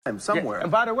somewhere. Yeah,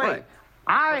 and by the way, right.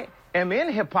 I am in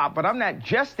hip-hop, but I'm not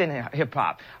just in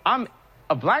hip-hop. I'm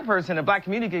a black person in the black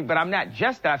community, but I'm not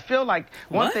just that. I feel like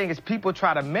one thing is people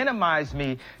try to minimize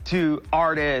me to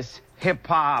artists,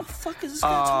 hip-hop, what the fuck is this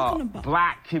guy talking about?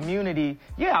 Black community.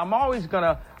 Yeah, I'm always going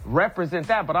to represent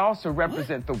that, but I also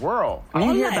represent the world. I mean,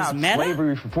 you hear about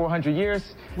slavery for 400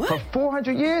 years. What? For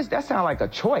 400 years? That sounds like a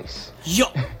choice. Yo.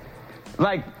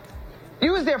 Like,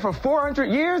 you was there for 400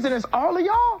 years and it's all of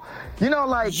y'all? You know,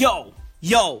 like... Yo.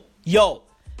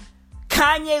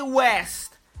 Kanye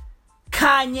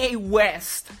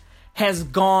West has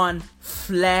gone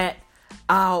flat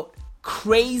out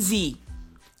crazy.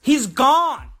 He's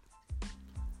gone.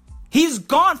 He's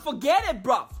gone. Forget it,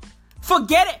 bro.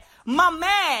 Forget it. My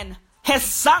man has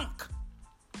sunk.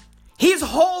 His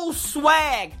whole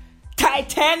swag,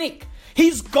 Titanic,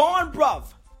 he's gone, bruv.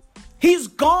 He's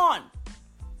gone.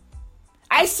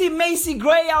 I see Macy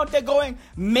Gray out there going,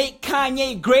 make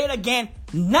Kanye great again.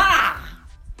 Nah.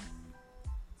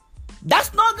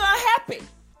 That's not gonna happen.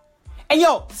 And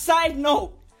yo, side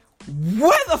note,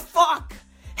 where the fuck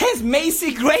has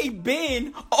Macy Gray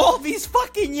been all these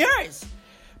fucking years?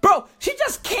 Bro, she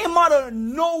just came out of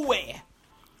nowhere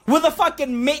with a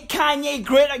fucking make Kanye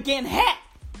great again hat.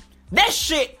 That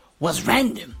shit was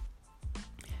random.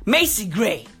 Macy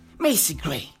Gray,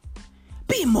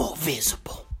 be more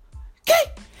visible.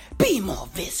 Okay? Be more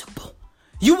visible.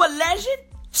 You a legend?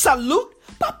 Salute,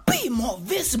 but be more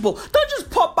visible. Don't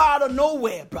just pop out of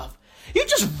nowhere, bruv. You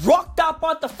just rocked up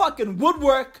out the fucking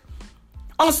woodwork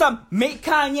on some make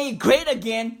Kanye great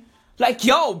again. Like,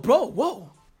 yo, bro, whoa.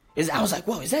 I was like,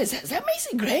 whoa, is that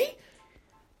Macy Gray?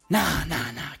 Nah,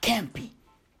 can't be.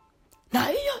 Nah,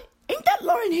 ain't that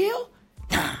Lauryn Hill?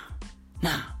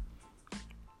 Nah.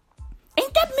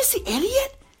 Ain't that Missy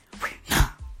Elliott? Nah.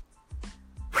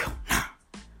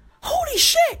 Holy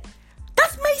shit,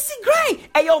 that's Macy Gray.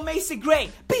 Hey, yo, Macy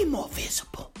Gray, be more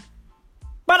visible.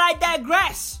 But I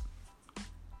digress.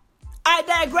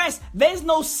 There's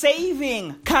no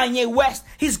saving Kanye West.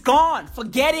 He's gone.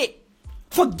 Forget it.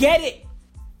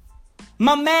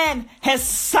 My man has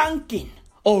sunken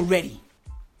already.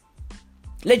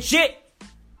 Legit.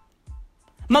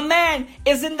 My man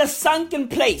is in the sunken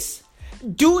place.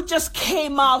 Dude just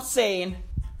came out saying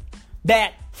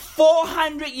that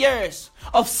 400 years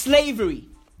of slavery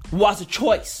was a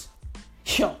choice.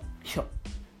 Yo.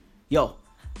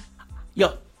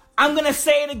 I'm gonna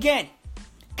say it again.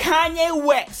 Kanye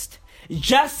West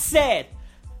just said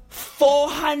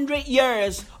 400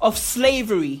 years of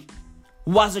slavery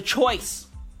was a choice.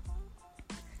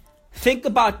 Think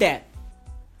about that.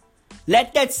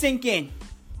 Let that sink in.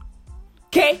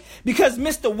 Okay? Because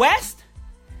Mr. West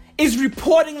is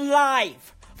reporting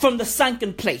live from the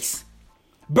sunken place.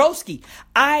 Broski,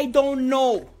 I don't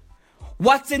know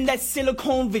what's in that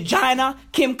silicone vagina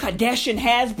Kim Kardashian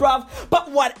has, bruv.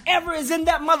 But whatever is in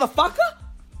that motherfucker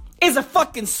is a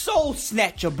fucking soul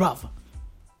snatcher, bruv.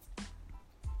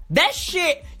 That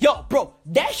shit,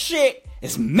 that shit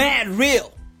is mad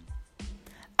real.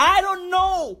 I don't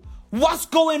know what's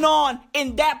going on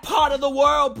in that part of the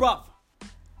world, bruv.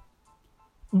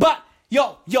 But,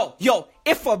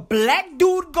 if a black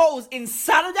dude goes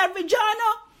inside of that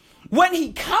vagina, when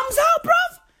he comes out,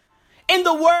 bruv, in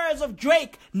the words of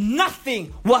Drake,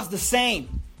 nothing was the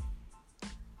same.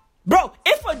 Bro,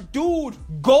 if a dude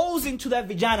goes into that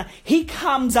vagina, he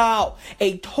comes out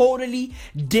a totally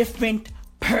different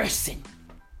person.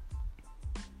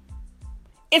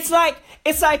 It's like,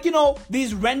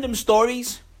 these random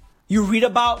stories you read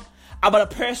about a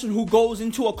person who goes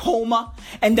into a coma,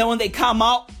 and then when they come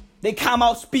out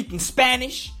speaking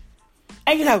Spanish.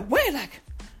 And you're like, wait,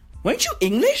 weren't you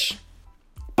English?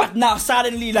 But now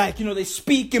suddenly, they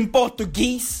speak in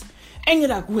Portuguese. And you're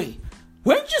like, wait,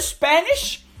 weren't you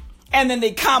Spanish? And then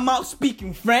they come out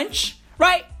speaking French,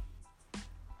 right?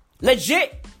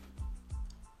 Legit.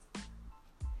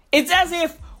 It's as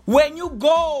if when you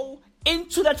go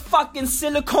into that fucking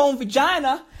silicone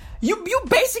vagina, you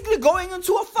basically going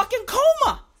into a fucking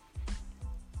coma.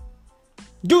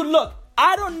 Dude, look,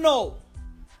 I don't know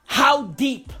how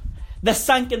deep the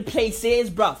sunken place is,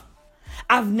 bruv.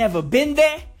 I've never been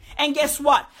there. And guess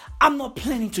what? I'm not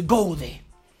planning to go there.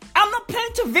 I'm not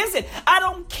planning to visit. I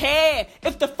don't care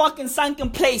if the fucking sunken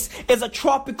place is a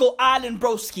tropical island,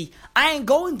 broski. I ain't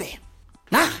going there.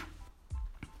 Nah,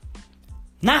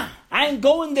 I ain't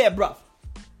going there, bruv.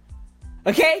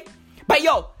 Okay? But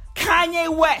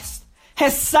Kanye West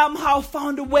has somehow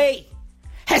found a way.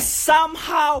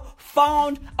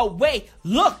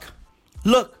 Look.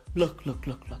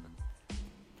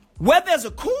 Where there's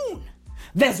a coon,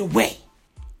 there's a way.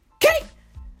 Okay?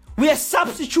 We are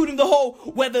substituting the whole,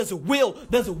 where there's a will,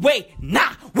 there's a way.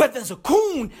 Nah, where there's a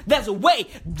coon, there's a way.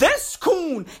 This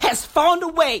coon has found a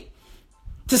way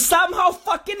to somehow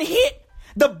fucking hit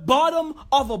the bottom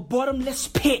of a bottomless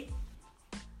pit.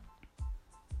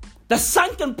 The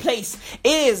sunken place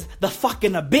is the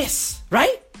fucking abyss,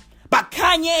 right? But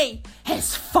Kanye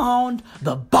has found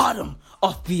the bottom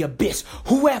of the abyss.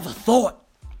 Whoever thought?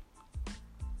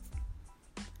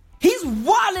 He's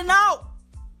wilding out.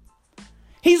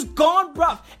 He's gone,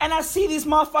 bruv. And I see these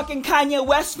motherfucking Kanye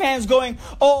West fans going,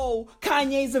 oh,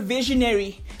 Kanye's a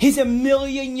visionary. He's a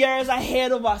million years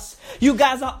ahead of us. You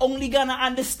guys are only gonna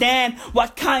understand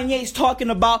what Kanye's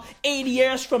talking about 80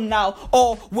 years from now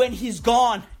or when he's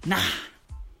gone. Nah,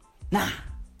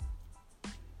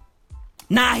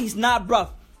 he's not, bruv.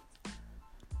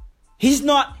 He's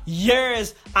not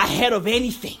years ahead of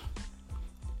anything.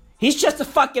 He's just a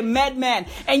fucking madman.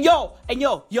 And yo.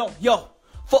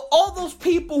 For all those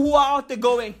people who are out there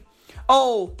going,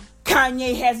 oh,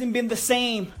 Kanye hasn't been the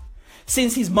same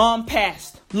since his mom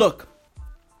passed. Look.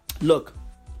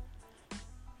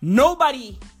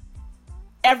 Nobody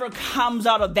ever comes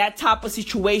out of that type of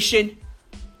situation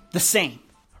the same,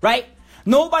 right?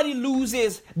 Nobody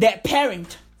loses their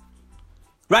parent,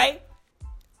 right?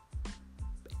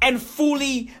 And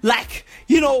fully,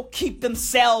 keep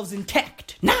themselves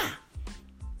intact.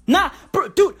 Nah, bro,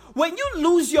 dude, when you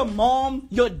lose your mom,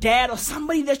 your dad, or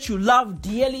somebody that you love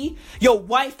dearly, your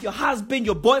wife, your husband,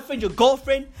 your boyfriend, your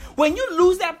girlfriend, when you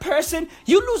lose that person,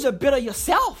 you lose a bit of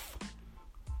yourself.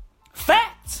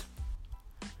 Facts.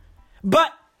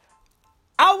 But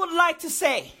I would like to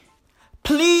say,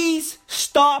 please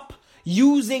stop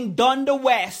using Donda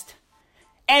West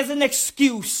as an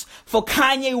excuse for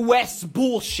Kanye West's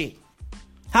bullshit.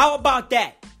 How about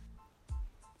that?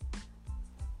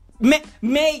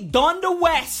 May Donda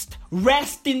West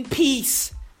rest in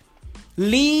peace.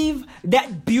 Leave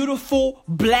that beautiful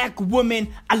black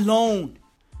woman alone.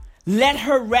 Let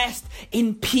her rest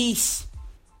in peace.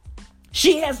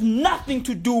 She has nothing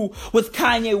to do with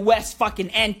Kanye West's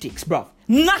fucking antics, bro.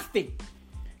 Nothing.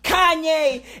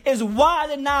 Kanye is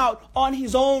wilding out on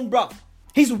his own, bro.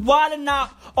 He's wilding out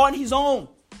on his own.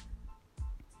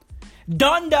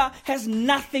 Donda has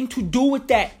nothing to do with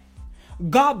that.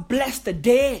 God bless the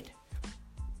dead.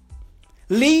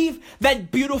 Leave that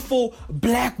beautiful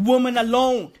black woman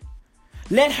alone.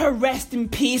 Let her rest in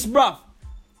peace, bruv.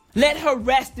 Let her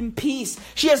rest in peace.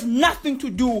 She has nothing to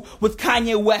do with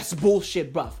Kanye West's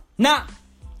bullshit, bruv. Nah.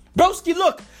 Broski,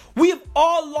 look. We have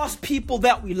all lost people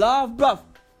that we love, bruv.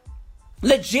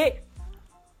 Legit.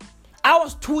 I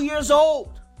was 2 years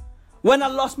old when I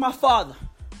lost my father.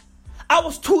 I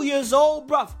was 2 years old,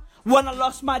 bruv, when I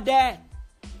lost my dad.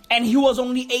 And he was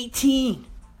only 18.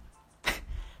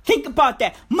 Think about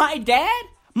that. My dad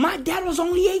was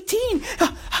only 18.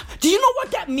 Do you know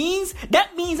what that means?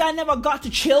 That means I never got to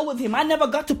chill with him. I never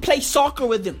got to play soccer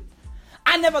with him.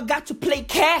 I never got to play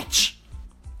catch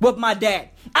with my dad.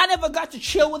 I never got to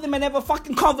chill with him and have a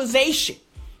fucking conversation.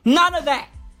 None of that.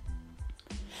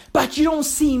 But you don't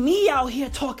see me out here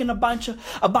talking a bunch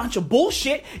of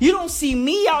bullshit. You don't see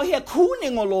me out here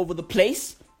cooning all over the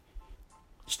place.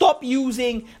 Stop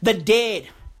using the dead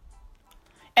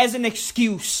as an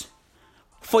excuse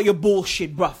for your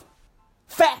bullshit, bruv.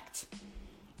 Fact.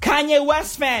 Kanye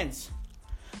West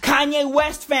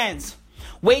fans,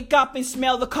 wake up and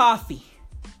smell the coffee.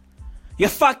 Your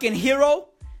fucking hero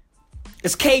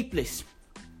is capeless.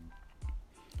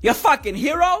 Your fucking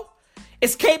hero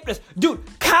is capeless. Dude,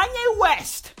 Kanye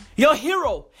West, your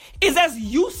hero, is as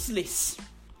useless.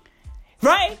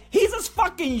 Right? He's as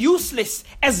fucking useless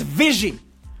as Vision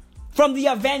from the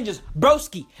Avengers.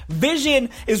 Broski, Vision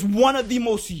is one of the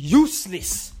most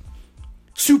useless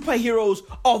superheroes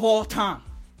of all time.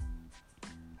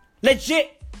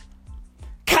 Legit.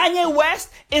 Kanye West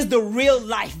is the real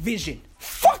life Vision.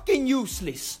 Fucking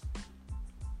useless.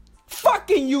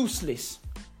 Fucking useless.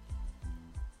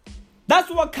 That's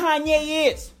what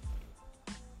Kanye is.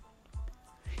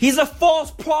 He's a false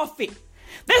prophet.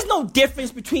 There's no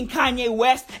difference between Kanye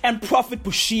West and Prophet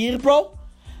Bashir, bro.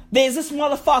 There's this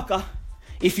motherfucker,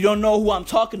 if you don't know who I'm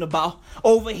talking about,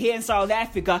 over here in South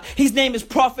Africa. His name is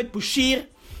Prophet Bashir.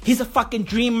 He's a fucking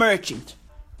dream merchant,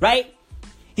 right?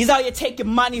 He's out here taking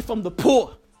money from the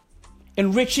poor,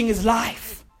 enriching his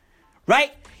life,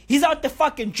 right? He's out there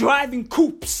fucking driving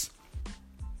coupes,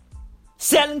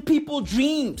 selling people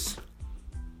dreams.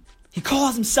 He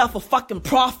calls himself a fucking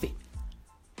prophet.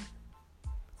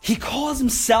 He calls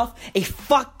himself a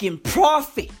fucking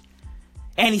prophet.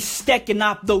 And he's stacking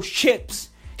up those chips.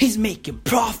 He's making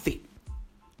profit.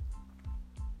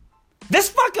 This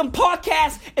fucking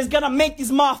podcast is gonna make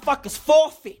these motherfuckers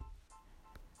forfeit.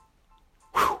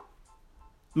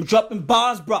 I'm dropping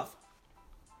bars, bruv.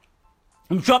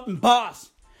 I'm dropping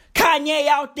bars. Kanye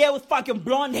out there with fucking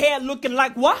blonde hair looking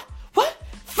like what? What?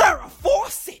 Farrah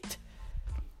Fawcett.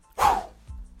 Whew.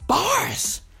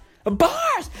 Bars.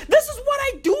 Bars. This is what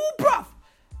I do, bruv.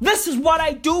 This is what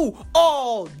I do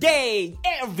all day,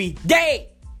 every day.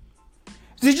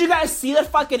 Did you guys see that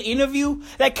fucking interview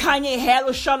that Kanye had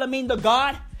with Charlamagne the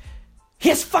God?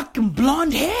 His fucking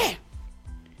blonde hair.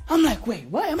 I'm like, wait,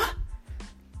 what am I?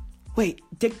 Wait,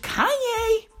 did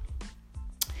Kanye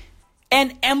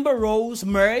and Amber Rose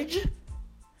merge?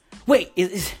 Wait,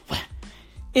 is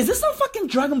this some fucking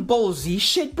Dragon Ball Z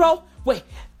shit, bro? Wait.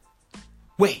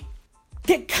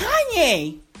 Did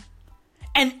Kanye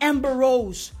and Amber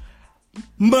Rose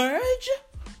merge?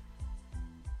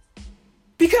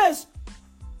 Because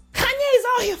Kanye is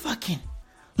out here fucking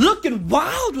looking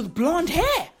wild with blonde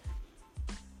hair.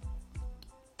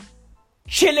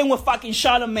 Chilling with fucking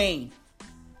Charlamagne.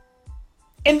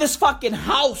 In this fucking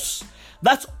house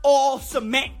that's all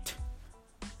cement.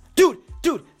 Dude,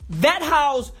 that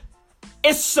house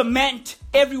is cement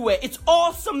everywhere. It's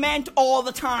all cement all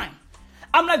the time.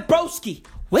 I'm like, broski,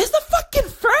 where's the fucking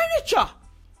furniture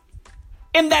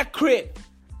in that crib?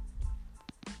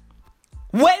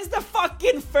 Where's the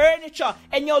fucking furniture?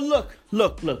 And yo, look.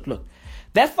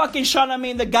 That fucking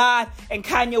Charlamagne the God and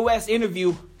Kanye West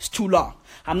interview is too long.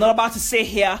 I'm not about to sit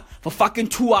here for fucking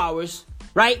 2 hours,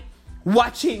 right?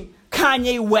 Watching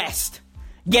Kanye West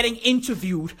getting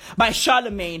interviewed by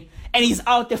Charlamagne, and he's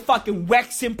out there fucking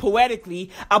waxing poetically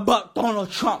about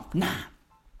Donald Trump. Nah.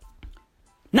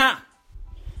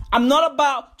 I'm not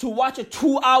about to watch a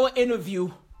 2-hour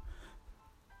interview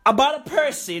about a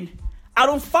person I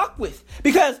don't fuck with.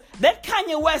 Because that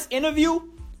Kanye West interview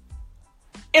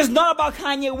is not about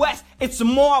Kanye West. It's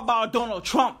more about Donald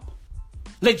Trump.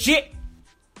 Legit.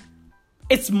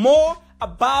 It's more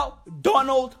about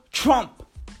Donald Trump.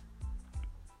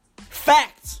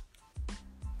 Facts.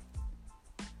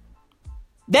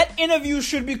 That interview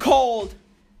should be called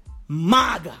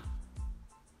MAGA.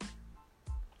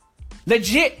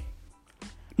 Legit.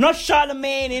 Not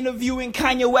Charlamagne interviewing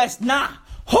Kanye West. Nah.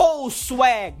 Whole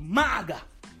swag MAGA.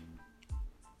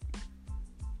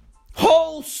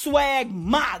 Whole swag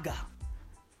MAGA.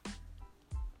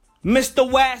 Mr.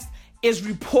 West is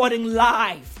reporting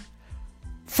live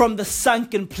from the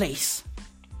sunken place.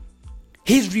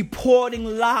 He's reporting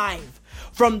live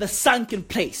from the sunken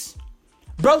place.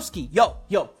 Broski, yo.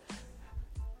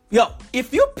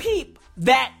 If you peep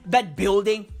that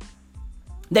building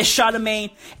that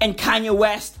Charlamagne and Kanye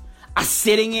West are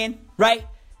sitting in, right?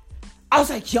 I was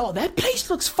like, yo, that place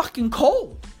looks fucking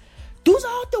cold. Dudes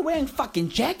are out there wearing fucking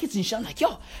jackets and shit. I'm like,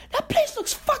 yo, that place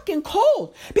looks fucking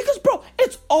cold. Because, bro,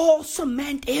 it's all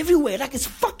cement everywhere. Like, it's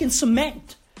fucking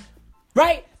cement.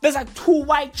 Right? There's like 2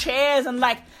 white chairs and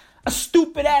like a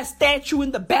stupid ass statue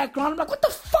in the background. I'm like, what the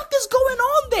fuck is going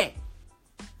on there?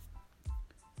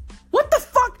 What the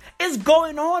fuck is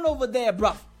going on over there,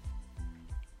 bro?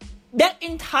 That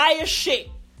entire shit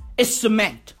is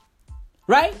cement.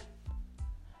 Right?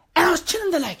 And I was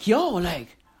chilling there like, yo,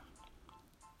 like,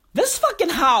 this fucking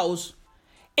house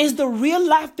is the real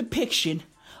life depiction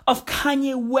of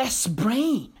Kanye West's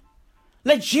brain.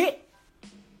 Legit.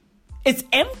 It's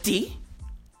empty.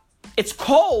 It's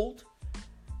cold.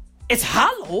 It's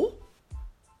hollow.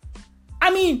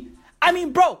 I mean,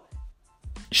 bro,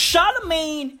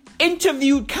 Charlamagne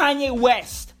interviewed Kanye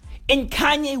West in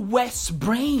Kanye West's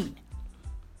brain.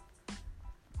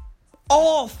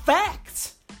 All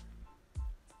facts.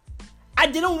 I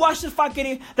didn't watch the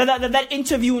fucking that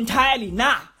interview entirely.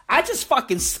 Nah. I just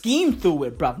fucking schemed through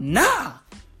it, bro. Nah.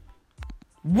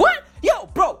 What? Yo,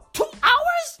 bro, 2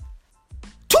 hours?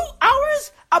 2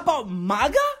 hours about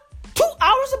MAGA? 2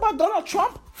 hours about Donald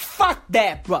Trump? Fuck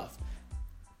that, bro.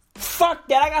 Fuck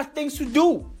that. I got things to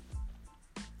do.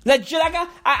 Legit,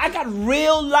 I got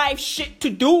real life shit to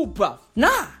do, bro.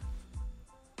 Nah.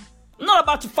 I'm not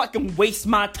about to fucking waste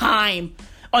my time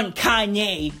on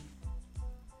Kanye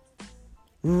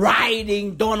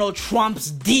riding Donald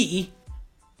Trump's D.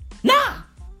 Nah,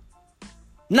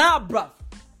 bruh.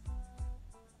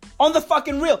 On the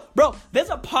fucking real. Bro, there's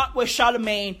a part where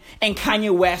Charlamagne and Kanye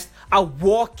West are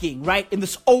walking, right, in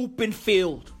this open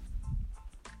field.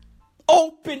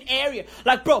 Open area.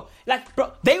 Like, bro,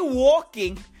 they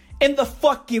walking in the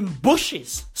fucking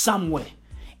bushes somewhere.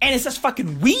 And it's just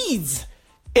fucking weeds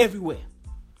everywhere.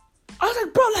 I was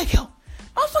like, bro, like, yo,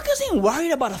 motherfuckers ain't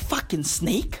worried about a fucking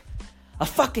snake. A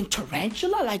fucking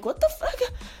tarantula? Like, what the fuck?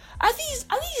 Are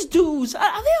these dudes,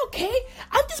 are they okay?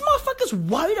 Are these motherfuckers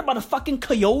worried about a fucking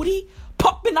coyote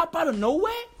popping up out of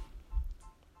nowhere?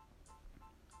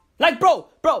 Like, bro,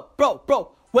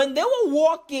 when they were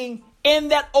walking in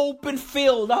that open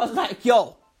field. I was like,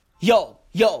 yo.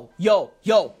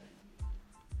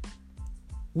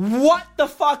 What the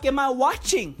fuck am I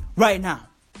watching right now?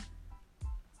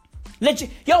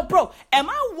 Legit. Yo, bro, am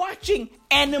I watching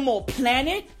Animal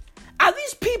Planet? Are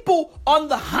these people on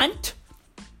the hunt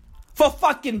for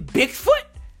fucking Bigfoot?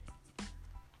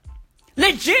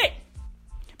 Legit.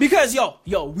 Because,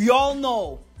 we all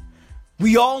know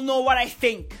what I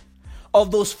think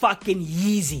of those fucking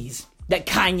Yeezys that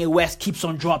Kanye West keeps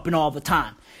on dropping all the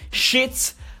time.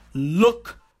 Shits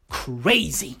look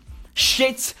crazy.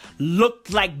 Shits look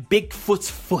like Bigfoot's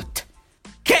foot.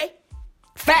 Okay?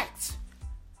 Facts.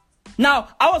 Now,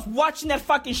 I was watching that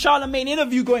fucking Charlemagne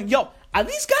interview going, yo, are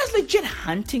these guys legit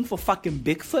hunting for fucking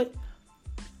Bigfoot?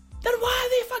 Then why are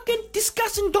they fucking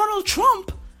discussing Donald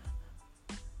Trump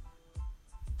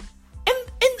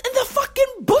in the fucking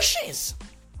bushes?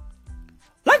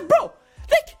 Like, bro,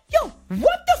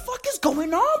 what the fuck is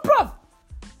going on, bro?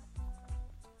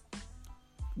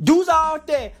 Dudes are out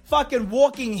there fucking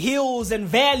walking hills and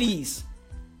valleys.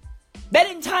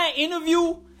 That entire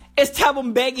interview is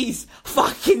Thabo Mbeki's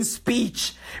fucking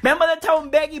speech. Remember the Thabo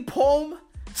Mbeki poem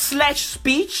 /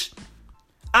 speech?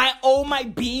 I owe my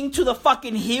being to the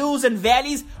fucking hills and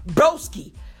valleys.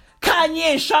 Broski,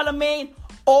 Kanye and Charlemagne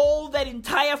owe that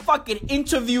entire fucking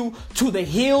interview to the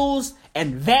hills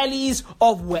and valleys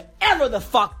of wherever the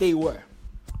fuck they were.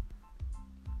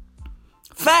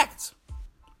 Facts.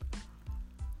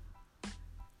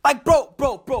 Like, bro,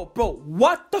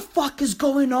 what the fuck is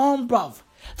going on, bruv?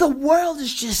 The world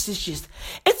is just,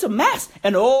 it's a mess.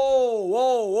 And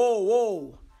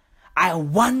I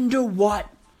wonder what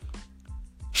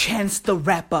Chance the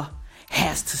Rapper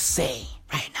has to say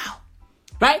right now.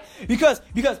 Right? Because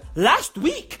last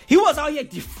week, he was out here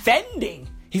defending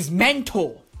his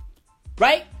mentor.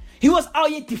 Right? He was out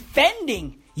here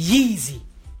defending Yeezy.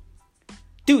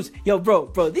 Dudes,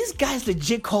 bro, these guys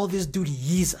legit call this dude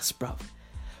Yeezus, bro.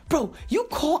 Bro, you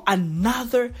call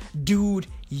another dude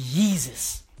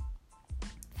Yeezus.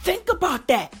 Think about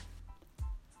that.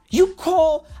 You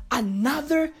call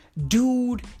another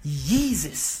dude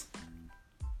Yeezus.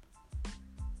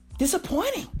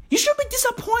 Disappointing. You should be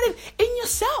disappointed in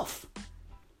yourself.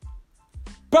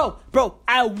 Bro,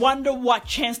 I wonder what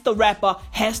Chance the Rapper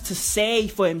has to say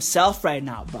for himself right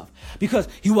now, bro. Because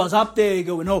he was up there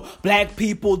going, no, black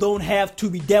people don't have to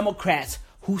be Democrats.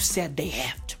 Who said they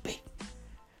have to be?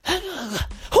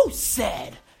 Who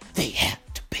said they had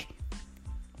to be?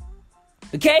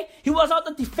 Okay? He was out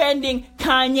there defending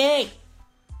Kanye.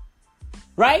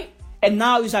 Right? And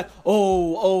now he's like,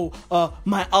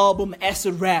 my album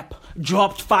Acid Rap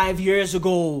dropped 5 years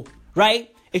ago.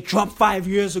 Right? It dropped 5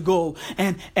 years ago.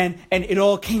 And it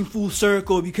all came full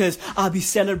circle because I'll be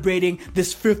celebrating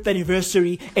this 5th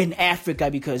anniversary in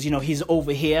Africa because, he's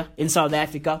over here in South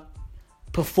Africa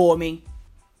performing.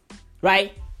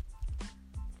 Right?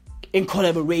 In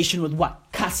collaboration with what?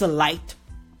 Castle Light.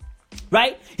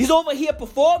 Right? He's over here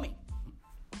performing.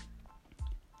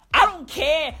 I don't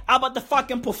care about the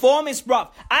fucking performance, bro.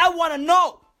 I want to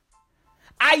know.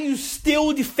 Are you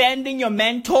still defending your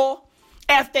mentor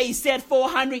after he said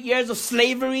 400 years of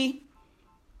slavery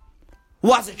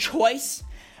was a choice?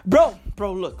 Bro,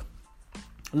 look.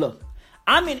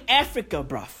 I'm in Africa,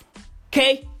 bro.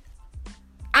 Okay?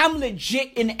 I'm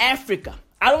legit in Africa.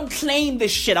 I don't claim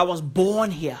this shit. I was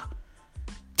born here.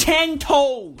 10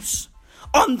 toes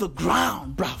on the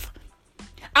ground, bruv.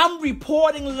 I'm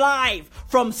reporting live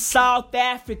from South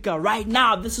Africa right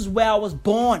now. This is where I was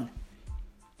born.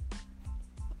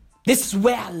 This is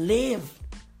where I live.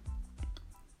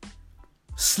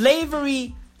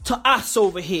 Slavery to us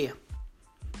over here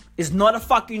is not a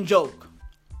fucking joke.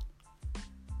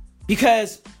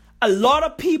 Because a lot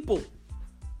of people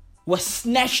were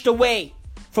snatched away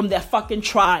from their fucking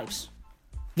tribes,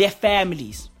 their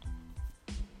families,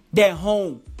 their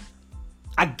home,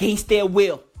 against their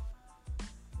will,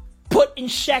 put in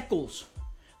shackles,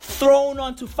 thrown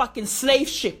onto fucking slave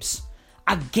ships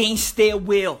against their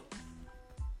will.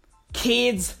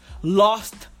 Kids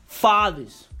lost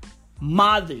fathers,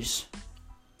 mothers,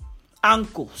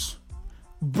 uncles,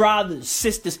 brothers,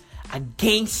 sisters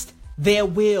against their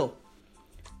will.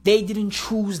 They didn't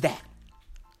choose that.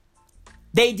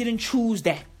 They didn't choose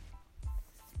that.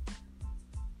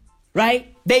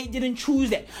 Right? They didn't choose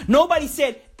that. Nobody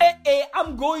said,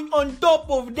 I'm going on top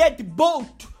of that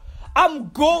boat. I'm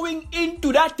going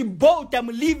into that boat. I'm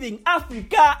leaving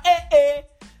Africa.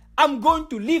 I'm going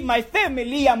to leave my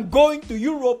family. I'm going to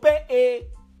Europe.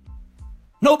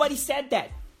 Nobody said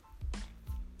that.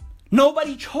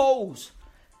 Nobody chose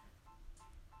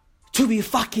to be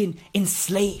fucking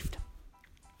enslaved.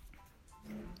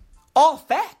 All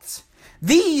facts.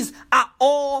 These are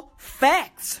all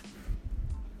facts.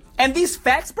 And these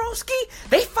facts, broski,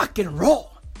 they fucking raw.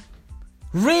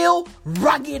 Real,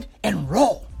 rugged, and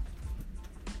raw.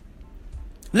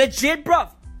 Legit, bruv.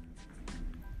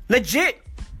 Legit.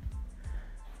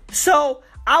 So,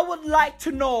 I would like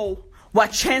to know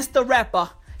what Chance the Rapper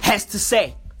has to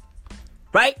say.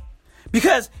 Right?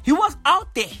 Because he was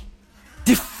out there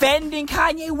defending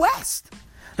Kanye West.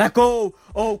 Like, oh,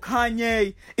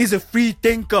 Kanye is a free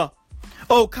thinker.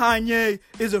 Oh, Kanye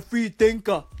is a free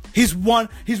thinker. He's one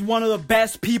of the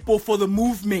best people for the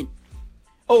movement.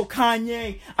 Oh,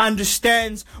 Kanye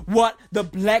understands what the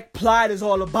Black Pride is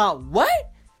all about.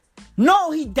 What?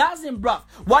 No, he doesn't, bruv.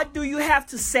 What do you have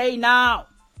to say now?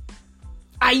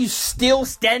 Are you still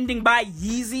standing by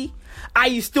Yeezy? Are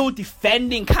you still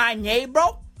defending Kanye,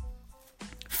 bro?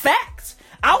 Facts.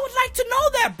 I would like to know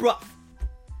that, bruv.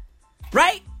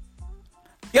 Right?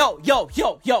 Yo.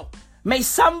 May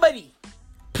somebody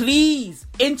please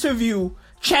interview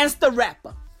Chance the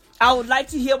Rapper. I would like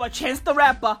to hear what Chance the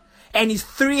Rapper and his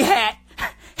 3 hat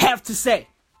have to say.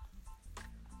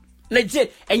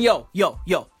 Legit. And yo,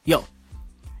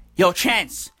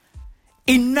 Chance.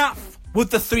 Enough with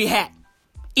the 3 hat.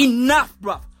 Enough,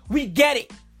 bruv. We get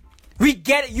it.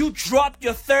 You dropped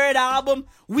your 3rd album.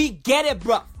 We get it,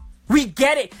 bruv. We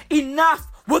get it. Enough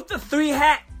with the 3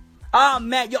 hat. Oh,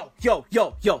 man. Yo.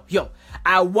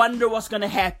 I wonder what's gonna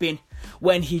happen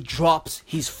when he drops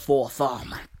his 4th. Oh,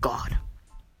 my God.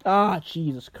 Ah,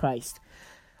 Jesus Christ.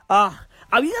 Are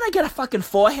we gonna get a fucking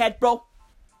 4 hat, bro?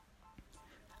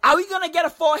 Are we gonna get a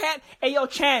 4 hat? Hey, yo,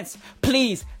 Chance,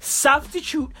 please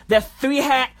substitute the 3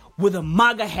 hat with a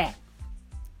MAGA hat.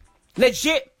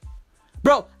 Legit.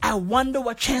 Bro, I wonder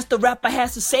what Chance the Rapper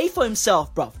has to say for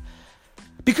himself, bro.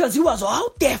 Because he was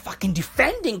out there fucking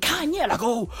defending Kanye. Like,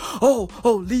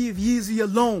 leave Yeezy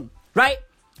alone. Right?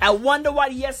 I wonder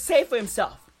what he has to say for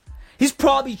himself. He's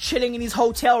probably chilling in his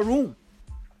hotel room.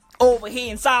 Over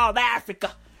here in South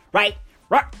Africa. Right?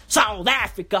 South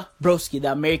Africa. Broski,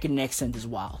 the American accent is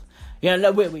wild. You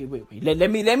know, wait. Let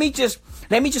me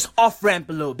just off ramp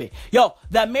a little bit. Yo,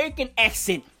 the American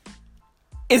accent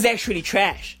is actually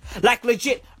trash. Like,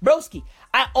 legit. Broski,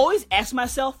 I always ask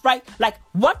myself, right? Like,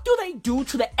 what do they do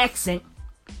to the accent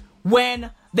when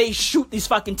they shoot these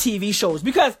fucking TV shows?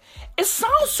 Because it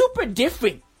sounds super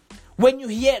different when you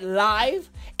hear it live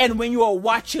and when you are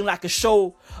watching like a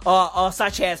show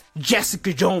such as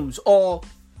Jessica Jones or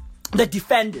The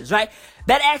Defenders, right?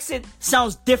 That accent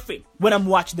sounds different when I'm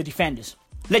watching The Defenders.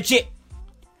 Legit.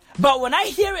 But when I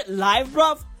hear it live,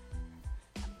 bruv,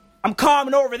 I'm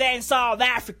coming over there in South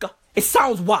Africa. It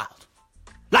sounds wild.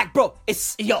 Like, bro,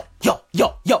 it's, yo.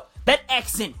 That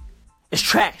accent is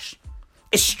trash.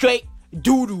 It's straight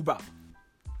doo-doo, bro.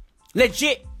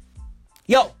 Legit.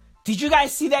 Yo, did you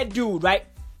guys see that dude, right?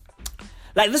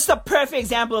 Like, this is a perfect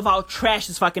example of how trash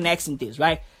this fucking accent is,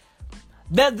 right?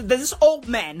 There's this old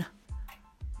man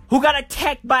who got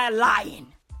attacked by a lion,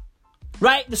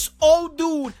 right? This old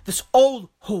dude, this old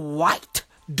white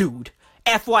dude,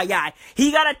 FYI,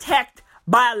 he got attacked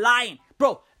by a lion.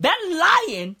 Bro, that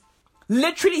lion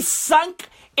literally sunk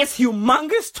its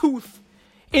humongous tooth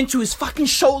into his fucking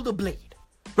shoulder blade,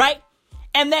 right?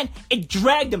 And then it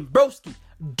dragged him, broski.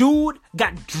 Dude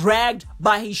got dragged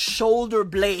by his shoulder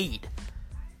blade.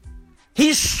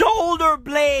 His shoulder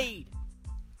blade.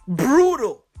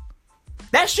 Brutal.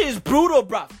 That shit is brutal,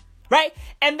 bro. Right?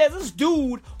 And there's this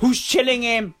dude who's chilling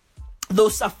in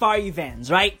those safari vans,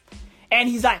 right? And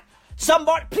he's like,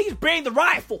 somebody please bring the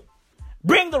rifle.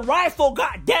 Bring the rifle,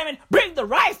 goddammit. Bring the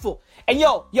rifle. And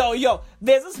yo,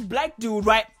 there's this black dude,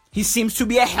 right? He seems to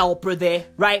be a helper there,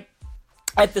 right?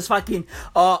 At this fucking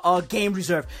game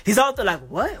reserve. He's out there like,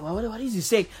 what? What is he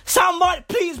saying? Somebody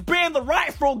please bring the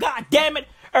rifle, goddammit.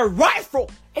 A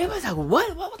rifle. Everybody's like,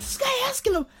 what's this guy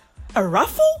asking him? A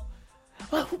rifle?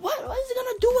 What is he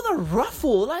gonna do with a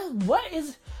rifle? Like, what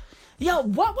is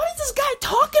this guy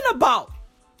talking about?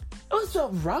 Oh, it's a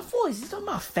ruffle? Is he talking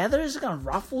about feathers? He's gonna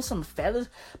ruffle some feathers?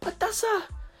 But that's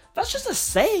just a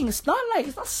saying. It's not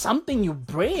something you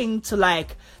bring to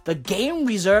like the game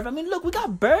reserve. I mean, look, we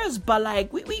got birds, but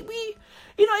like we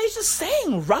it's just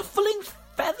saying ruffling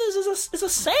feathers is a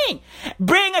saying.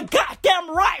 Bring a goddamn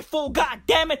rifle,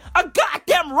 goddammit, a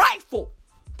goddamn rifle.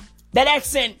 That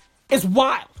accent is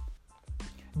wild.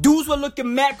 Dudes were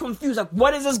looking mad confused, like,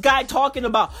 what is this guy talking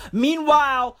about?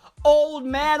 Meanwhile, old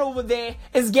man over there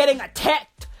is getting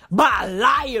attacked by a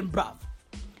lion, bruv.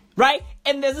 Right?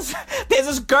 And there's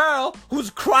this girl who's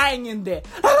crying in there.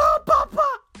 Oh, Papa!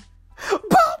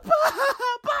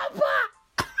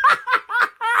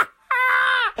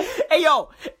 Hey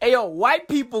yo, white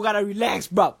people gotta relax,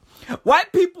 bro.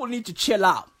 White people need to chill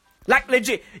out. Like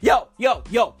legit. Yo.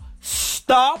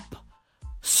 Stop.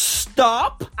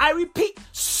 I repeat,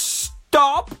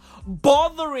 stop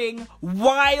bothering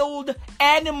wild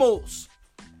animals.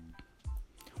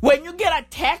 When you get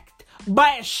attacked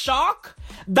by a shark,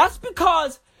 that's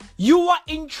because you are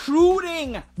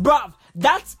intruding, bruv.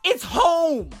 That's its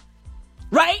home,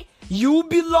 right? You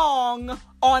belong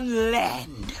on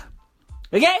land,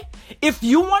 okay? If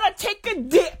you want to take a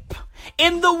dip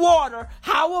in the water,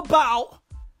 how about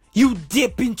you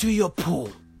dip into your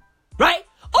pool, right?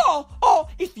 Or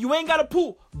if you ain't got a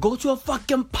pool, go to a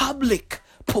fucking public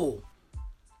pool.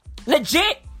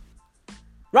 Legit,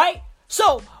 right?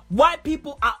 So, white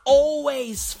people are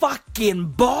always fucking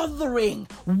bothering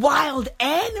wild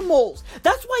animals.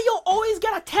 That's why you'll always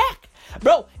get attacked.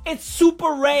 Bro, it's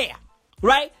super rare,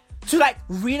 right? To like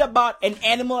read about an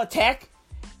animal attack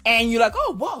and you're like,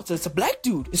 oh, wow, it's a black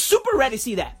dude. It's super rare to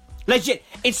see that. Legit,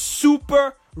 it's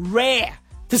super rare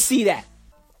to see that.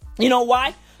 You know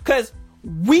why? Because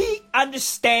we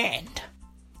understand,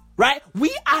 right?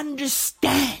 We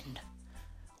understand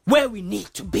where we need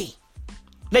to be.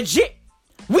 Legit.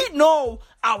 We know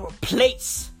our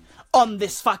place on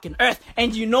this fucking earth.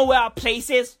 And you know where our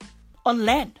place is? On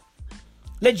land.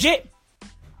 Legit,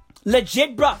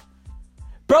 bruv.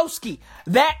 Broski,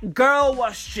 that girl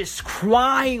was just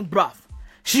crying, bruv.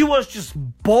 She was just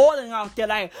bawling out there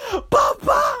like,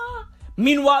 Papa!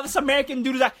 Meanwhile, this American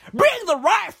dude is like, bring the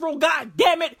rifle, god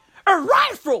damn it! A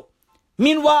rifle!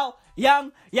 Meanwhile,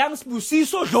 young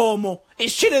Spusiso Jomo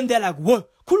is chilling there like, what?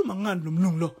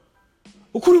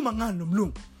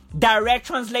 Direct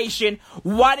translation,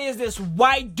 what is this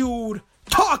white dude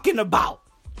talking about?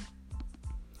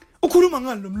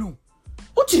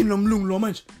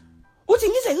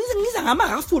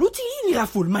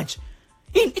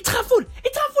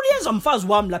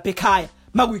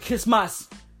 Christmas.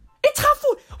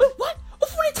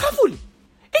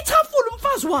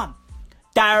 What?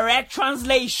 Direct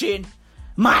translation,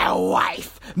 my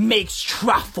wife makes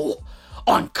truffle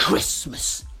on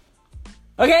Christmas.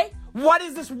 Okay? What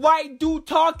is this white dude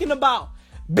talking about?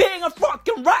 Bring a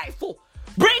fucking rifle.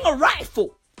 Bring a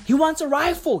rifle. He wants a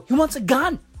rifle. He wants a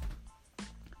gun.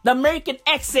 The American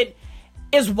accent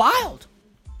is wild.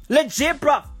 Legit,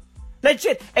 bruv.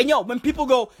 Legit. And yo, when people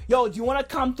go, yo, do you want to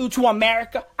come through to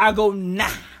America? I go,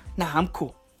 nah, I'm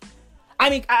cool.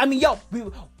 I mean, yo,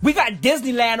 we got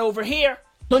Disneyland over here.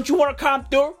 Don't you want to come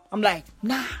through? I'm like,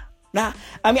 nah.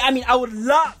 I mean, I would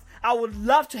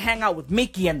love to hang out with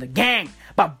Mickey and the gang,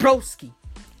 but broski,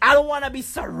 I don't want to be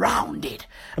surrounded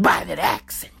by that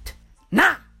accent.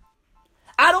 Nah.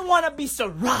 I don't want to be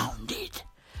surrounded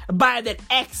by that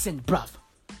accent, bruv.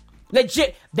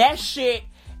 Legit, that shit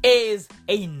is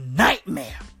a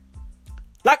nightmare.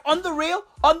 Like on the real,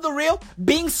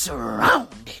 being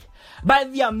surrounded by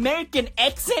the American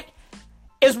accent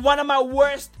is one of my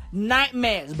worst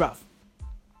nightmares, bruv.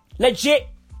 Legit.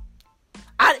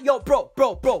 Bro.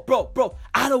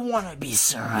 I don't want to be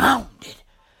surrounded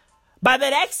by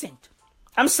that accent.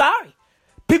 I'm sorry.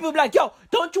 People be like, yo,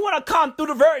 don't you want to come through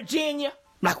to Virginia?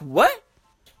 I'm like, what?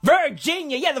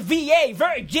 Virginia, yeah, the VA,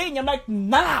 Virginia. I'm like,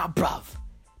 nah, bruv.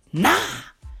 Nah.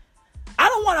 I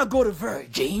don't want to go to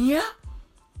Virginia.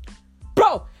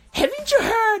 Bro, haven't you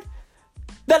heard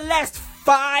the last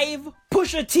 5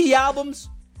 Pusha T albums?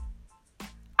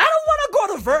 I don't want to go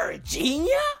to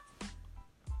Virginia.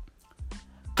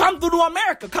 Come through to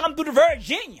America. Come through to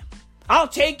Virginia. I'll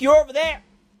take you over there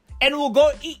and we'll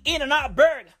go eat In-N-Out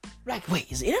Burger. Like,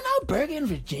 wait, is In-N-Out Burger in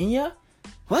Virginia?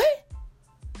 What?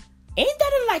 Ain't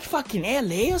that in like fucking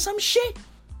LA or some shit?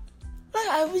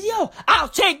 Like, yo, I'll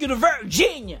take you to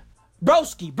Virginia.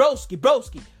 Broski.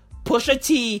 Pusha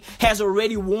T has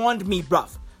already warned me,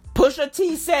 bruv. Pusha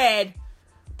T said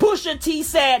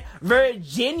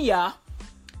Virginia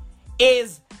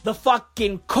is the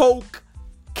fucking coke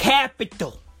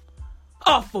capital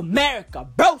of America,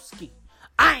 broski.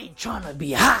 I ain't trying to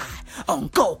be high on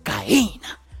cocaine.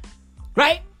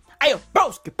 Right? Ayo,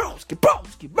 broski.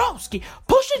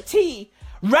 Pusha T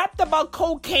rapped about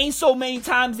cocaine so many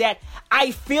times that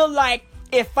I feel like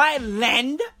if I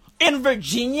land in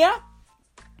Virginia,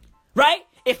 right?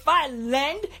 If I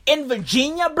land in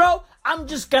Virginia, bro, I'm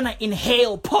just gonna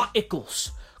inhale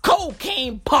particles,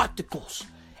 cocaine particles,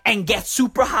 and get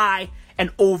super high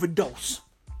and overdose.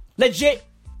 Legit.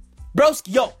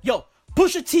 Broski, yo,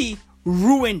 Pusha T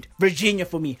ruined Virginia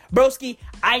for me. Broski,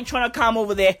 I ain't trying to come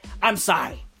over there. I'm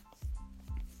sorry.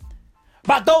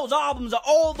 But those albums are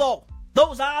old, though.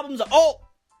 Those albums are old.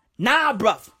 Nah,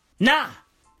 bruv. Nah.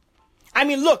 I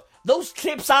mean, look, those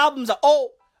Clips albums are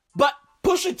old, but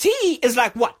Pusha T is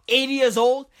like, what, 80 years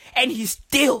old? And he's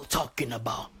still talking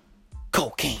about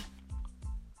cocaine.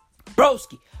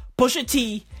 Broski, Pusha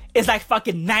T is like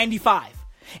fucking 95.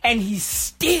 And he's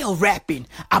still rapping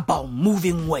about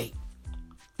moving weight.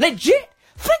 Legit.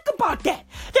 Think about that.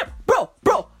 Bro,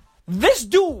 this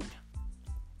dude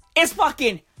is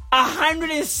fucking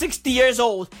 160 years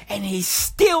old and he's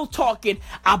still talking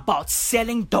about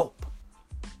selling dope.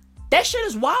 That shit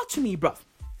is wild to me, bro.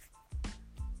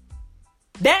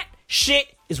 That shit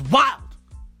is wild.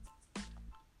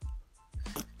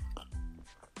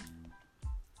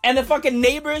 And the fucking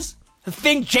neighbors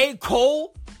think J.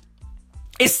 Cole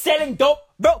is selling dope.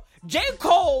 Bro, J.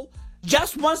 Cole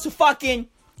just wants to fucking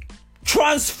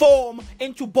transform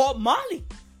into Bob Marley.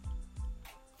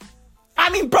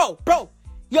 I mean, bro,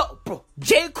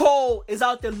 J. Cole is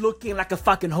out there looking like a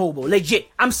fucking hobo. Legit.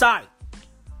 I'm sorry.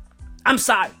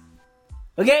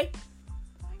 Okay?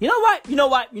 You know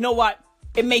what?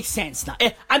 It makes sense now.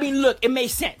 It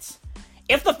makes sense.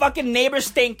 If the fucking neighbors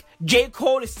think J.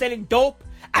 Cole is selling dope,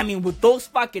 I mean, with those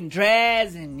fucking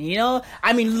dreads and, look,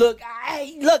 I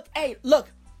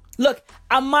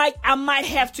might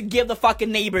have to give the fucking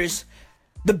neighbors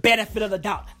the benefit of the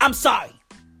doubt. I'm sorry.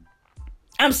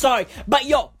 But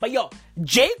yo,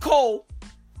 J. Cole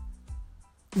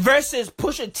versus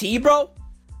Pusha T, bro,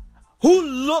 who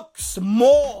looks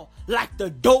more like the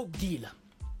dope dealer?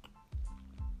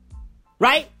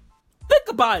 Right? Think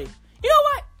about it. You know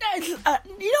what?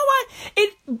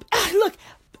 Look,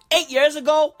 8 years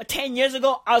ago or 10 years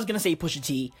ago, I was gonna say Pusha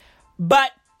T,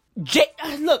 but J.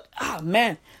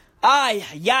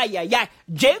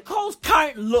 Cole's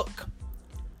current look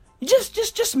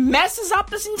just messes up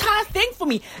this entire thing for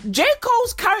me. J.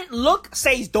 Cole's current look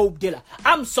says dope dealer.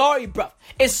 I'm sorry, bro.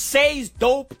 It says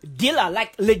dope dealer,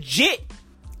 like legit.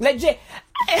 Man.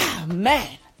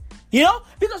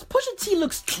 Because Pusha T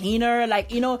looks cleaner,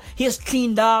 he has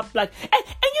cleaned up, and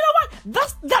you know what?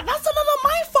 That's another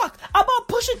mindfuck about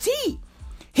Pusha T.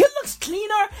 He looks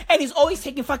cleaner, and he's always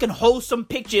taking fucking wholesome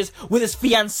pictures with his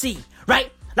fiancée,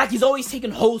 right? Like, he's always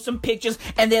taking wholesome pictures,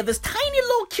 and they have this tiny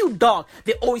little cute dog.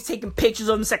 They're always taking pictures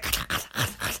of him,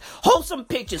 wholesome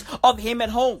pictures of him at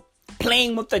home,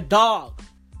 playing with the dog,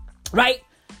 right?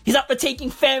 He's up for taking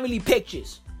family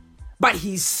pictures, but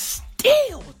he's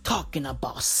still talking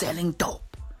about selling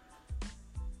dope.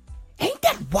 Ain't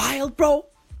that wild, bro?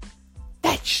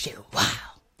 That shit wild.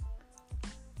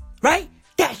 Right?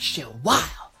 That shit wild.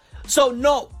 So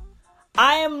no,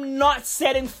 I am not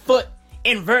setting foot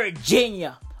in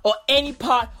Virginia or any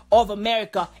part of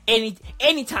America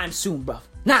anytime soon, bro.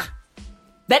 Nah.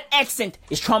 That accent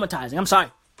is traumatizing. I'm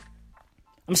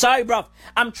sorry, bro.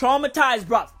 I'm traumatized,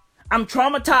 bro. I'm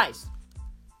traumatized.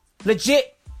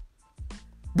 Legit.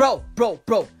 Bro.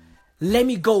 Let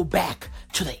me go back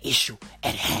to the issue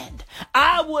at hand.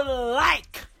 I would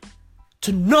like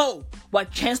to know what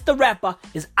Chance the Rapper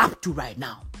is up to right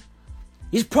now.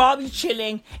 He's probably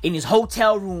chilling in his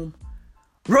hotel room,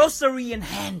 rosary in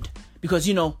hand, because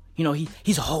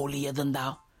he's holier than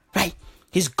thou, right?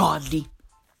 He's godly,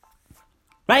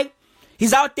 right?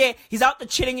 He's out there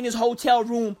chilling in his hotel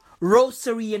room,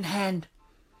 rosary in hand,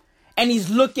 and he's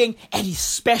looking at his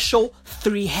special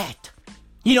 3 hat.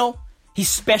 His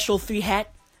special 3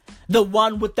 hat, the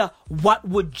one with the "What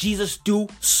Would Jesus Do"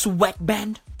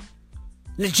 sweatband.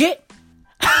 Legit.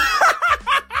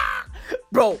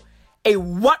 Bro, a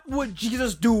 "What Would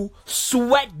Jesus Do"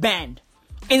 sweatband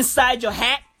inside your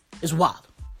hat is wild.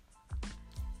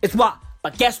 It's wild.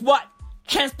 But guess what?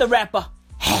 Chance the Rapper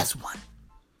has one.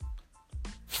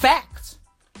 Facts.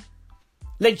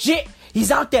 Legit. He's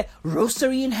out there,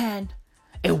 rosary in hand,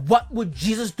 a "What Would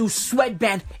Jesus Do"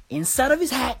 sweatband inside of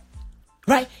his hat.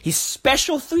 Right? His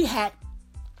special 3 hat.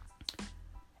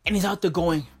 And he's out there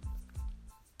going,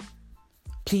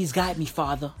 "Please guide me,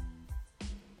 Father.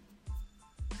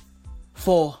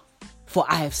 For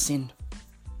I have sinned.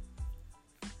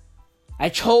 I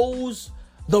chose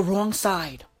the wrong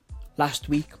side last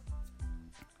week.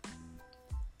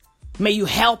 May you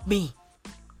help me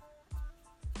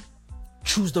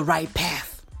choose the right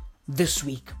path this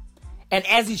week." And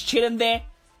as he's chilling there,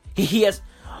 he hears,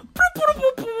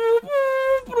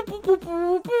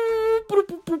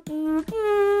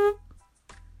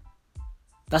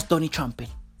 that's Donnie Trumpet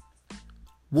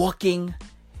walking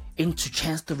into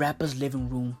Chance the Rapper's living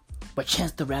room, but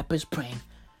Chance the Rapper is praying.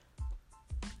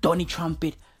 Donnie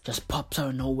Trumpet just pops out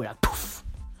of nowhere, like poof.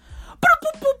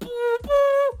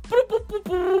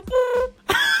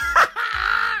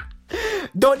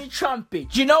 Donnie Trumpet,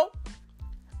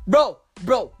 bro.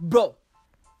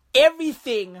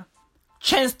 Everything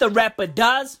Chance the Rapper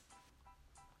does,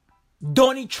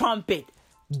 Donnie Trumpet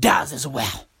does as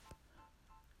well.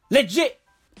 Legit.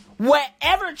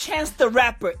 Wherever Chance the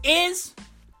Rapper is,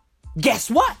 guess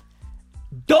what?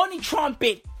 Donnie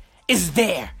Trumpet is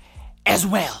there as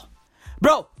well.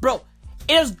 Bro,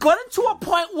 it has gotten to a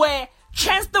point where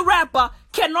Chance the Rapper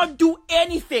cannot do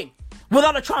anything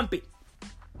without a trumpet.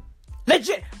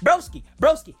 Legit, broski.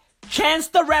 Chance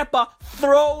the Rapper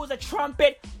throws a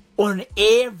trumpet on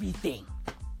everything.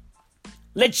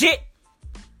 Legit.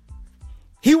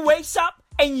 He wakes up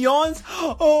and yawns.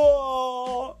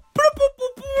 Oh.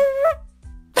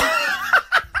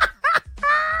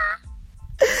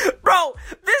 Bro,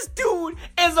 this dude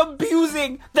is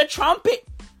abusing the trumpet.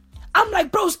 I'm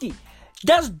like, broski,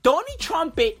 does Donnie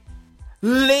Trumpet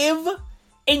live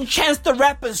in Chance the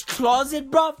Rapper's closet,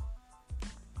 bro?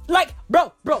 Like,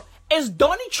 bro, is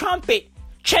Donnie Trumpet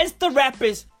Chance the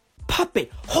Rapper's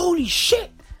puppet? Holy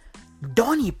shit.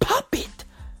 Donnie Puppet.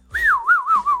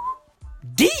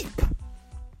 Deep,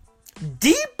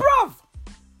 bruv.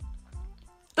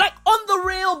 Like, on the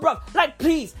real, bruv. Like,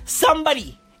 please,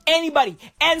 somebody, anybody,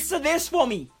 answer this for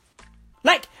me.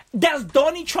 Like, does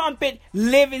Donnie Trumpet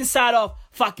live inside of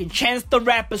fucking Chance the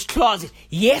Rapper's closet?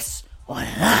 Yes or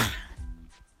not?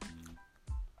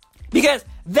 Because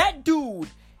that dude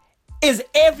is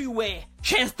everywhere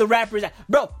Chance the Rapper is at.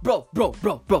 Bro.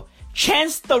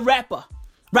 Chance the Rapper,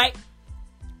 right?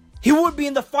 He would be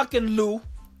in the fucking loo,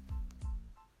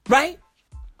 right?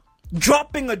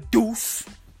 Dropping a deuce,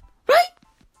 right?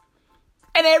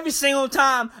 And every single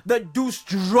time the deuce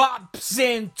drops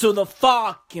into the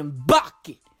fucking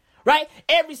bucket, right?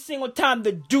 Every single time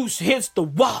the deuce hits the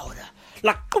water,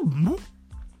 like,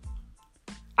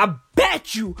 I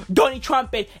bet you Donnie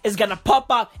Trumpet is gonna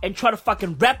pop out and try to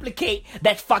fucking replicate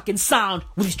that fucking sound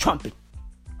with his trumpet.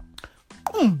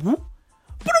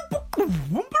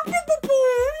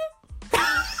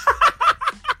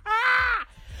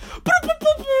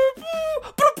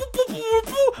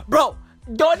 Bro,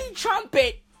 Donnie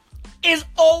Trumpet is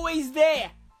always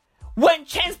there when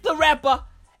Chance the Rapper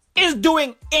is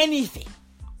doing anything.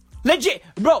 Legit,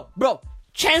 bro,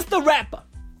 Chance the Rapper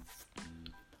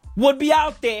would be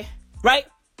out there, right?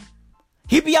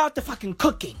 He'd be out there fucking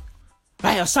cooking,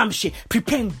 right? Or some shit,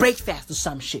 preparing breakfast or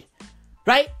some shit,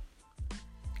 right?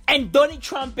 And Donnie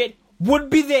Trumpet would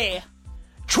be there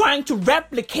trying to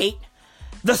replicate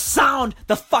the sound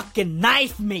the fucking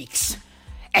knife makes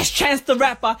as Chance the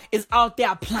Rapper is out there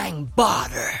applying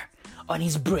butter on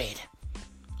his bread.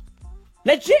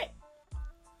 Legit.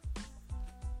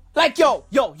 Like, yo,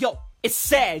 it's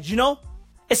sad, you know?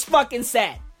 It's fucking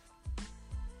sad.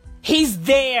 He's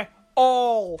there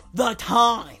all the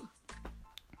time.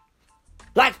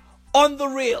 Like, on the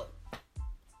real.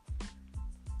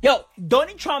 Yo,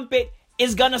 Donnie Trumpet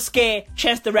is gonna scare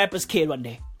Chance the Rapper's kid one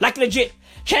day. Like, legit.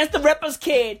 Chance the Rapper's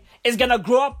kid is gonna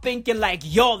grow up thinking like,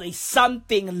 yo, there's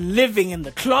something living in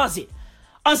the closet.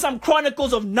 On some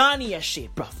Chronicles of Narnia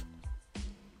shit, bruv.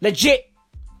 Legit.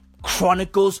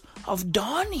 Chronicles of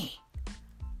Donnie.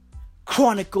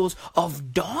 Chronicles of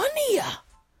Donia.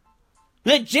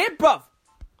 Legit, bruv.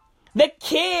 The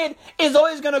kid is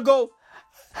always gonna go,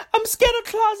 I'm scared of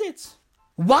closets.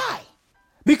 Why?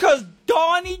 Because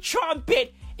Donnie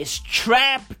Trumpet is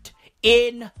trapped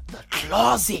in the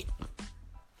closet.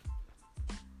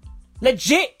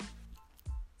 Legit.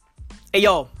 Hey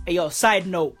yo, side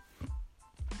note.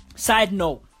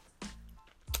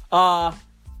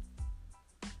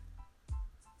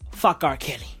 Fuck R.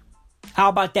 Kelly. How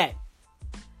about that?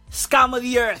 Scum of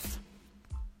the earth.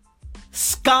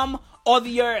 Scum of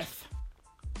the earth.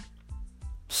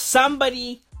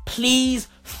 Somebody please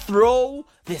throw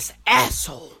this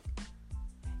asshole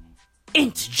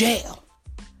into jail.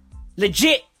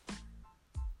 Legit.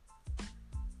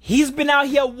 He's been out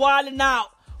here wilding out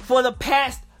for the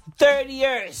past 30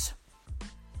 years.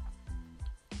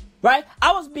 Right?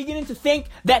 I was beginning to think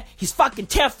that he's fucking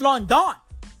Teflon Don.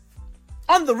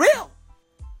 On the real.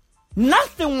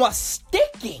 Nothing was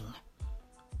sticking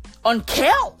on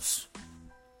Kells.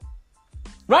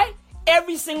 Right?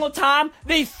 Every single time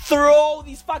they throw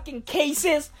these fucking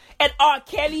cases at R.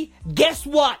 Kelly, guess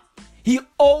what? He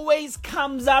always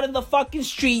comes out in the fucking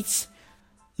streets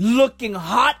looking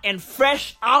hot and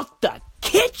fresh out the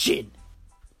kitchen.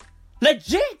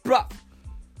 Legit, bro.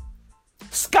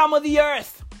 Scum of the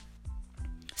earth.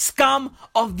 Scum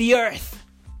of the earth.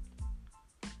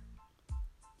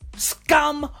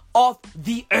 Scum of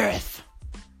the earth.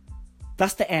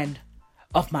 That's the end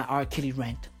of my R. Kelly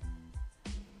rant.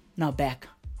 Now back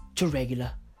to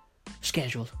regular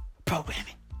scheduled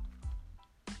programming.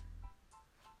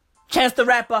 Chance the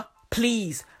Rapper,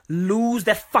 please lose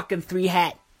that fucking 3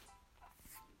 hat.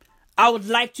 I would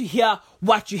like to hear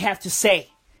what you have to say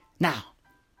now.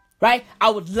 Right? I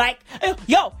would like...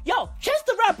 Yo, Chance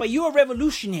the Rapper, you a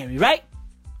revolutionary, right?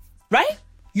 Right?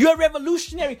 You're a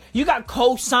revolutionary. You got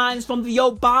cosigns from the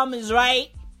Obamas,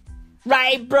 right?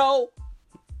 Right, bro?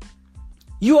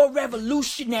 You're a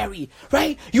revolutionary,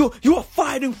 right? You're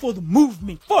fighting for the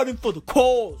movement, fighting for the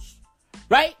cause,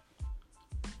 right?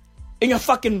 In your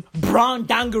fucking brown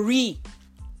dungaree.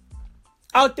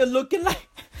 Out there looking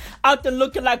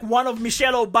like one of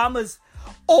Michelle Obama's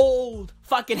old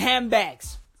fucking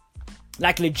handbags.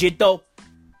 Like legit though,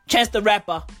 Chance the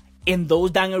Rapper, in those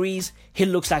dungarees, he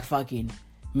looks like fucking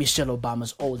Michelle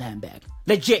Obama's old handbag.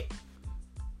 Legit.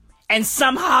 And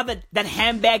somehow that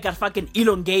handbag got fucking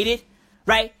elongated,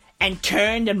 right? And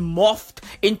turned and morphed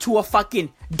into a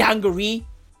fucking dungaree.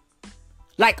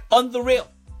 Like on the real.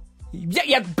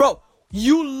 Yeah, bro.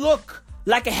 You look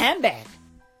like a handbag.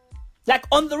 Like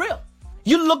on the real.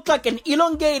 You look like an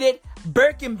elongated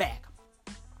Birkin bag.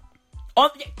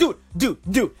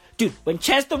 Dude. When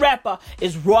Chance the Rapper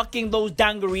is rocking those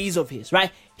dungarees of his,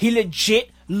 right? He legit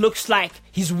looks like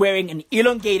he's wearing an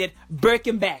elongated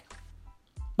Birkin bag.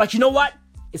 But you know what?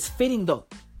 It's fitting though.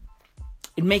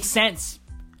 It makes sense.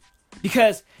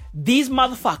 Because these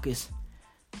motherfuckers,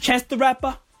 Chance the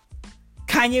Rapper,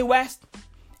 Kanye West,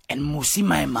 and Musi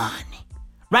Maimane,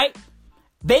 right?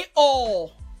 They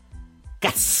all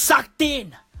got sucked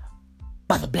in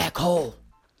by the black hole.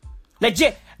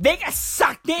 Legit, they got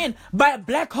sucked in by a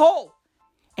black hole.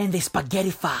 And they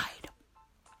spaghettified.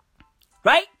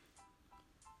 Right?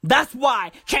 That's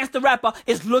why Chance the Rapper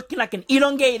is looking like an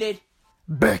elongated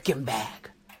Birkin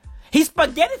bag. He's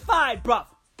spaghettified, bruv.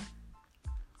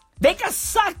 They got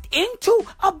sucked into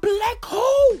a black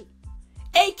hole.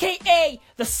 AKA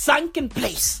the sunken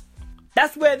place.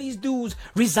 That's where these dudes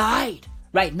reside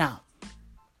right now.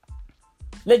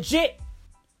 Legit.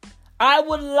 I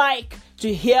would like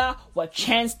to hear what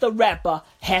Chance the Rapper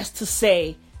has to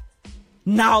say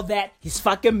now that his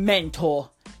fucking mentor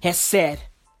has said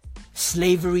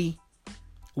slavery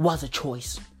was a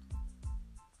choice.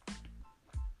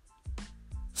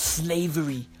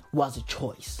 Slavery was a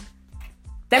choice.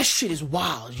 That shit is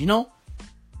wild, you know?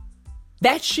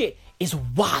 That shit is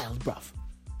wild, bruv.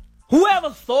 Whoever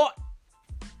thought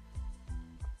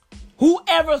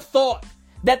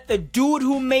that the dude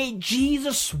who made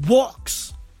Jesus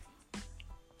Walks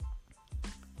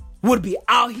would be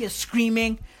out here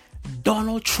screaming,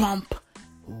 Donald Trump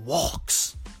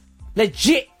walks.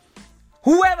 Legit.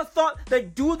 Whoever thought the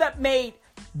dude that made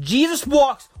Jesus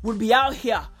Walks would be out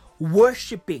here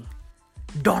worshiping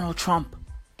Donald Trump.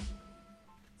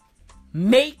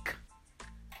 Make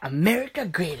America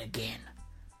great again.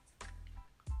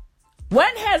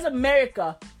 When has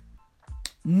America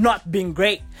not been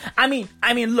great? I mean,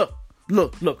 look.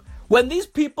 When these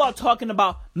people are talking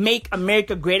about make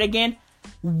America great again,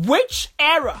 which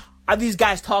era are these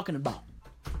guys talking about?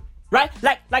 Right?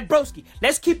 Like broski,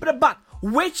 let's keep it a buck.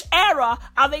 Which era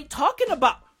are they talking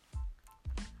about?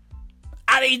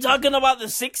 Are they talking about the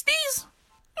 60s?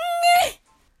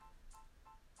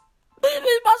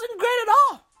 It wasn't great at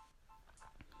all.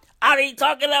 Are they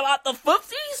talking about the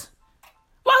 50s?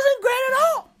 Wasn't great at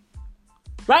all.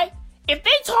 Right? If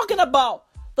they talking about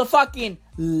the fucking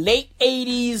late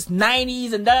 80s,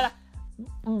 90s, and that,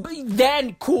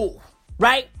 then cool.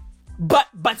 Right?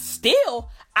 But still,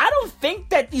 I don't think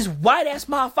that these white ass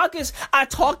motherfuckers are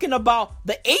talking about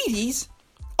the 80s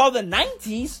or the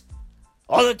 90s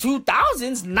or the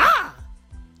 2000s. Nah.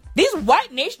 These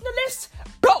white nationalists,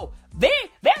 bro, they're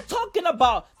talking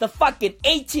about the fucking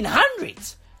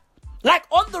 1800s. Like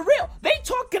on the real, they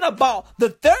talking about the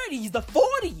 30s, the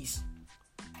 40s.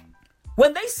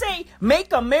 When they say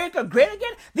make America great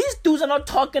again, these dudes are not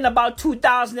talking about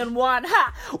 2001,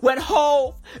 when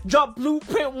Hov dropped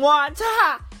Blueprint 1,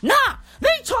 Nah, they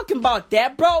ain't talking about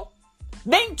that, bro.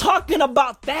 They ain't talking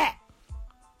about that.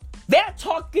 They're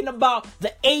talking about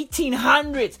the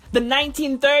 1800s, the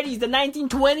 1930s, the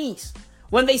 1920s.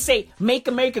 When they say make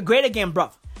America great again,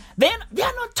 bro. They're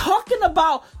not talking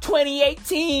about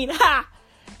 2018,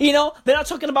 You know, they're not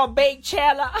talking about Bake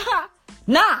Chala,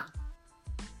 Nah.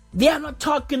 They are not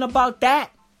talking about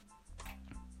that.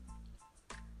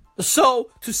 So,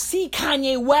 to see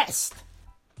Kanye West,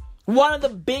 one of the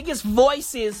biggest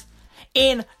voices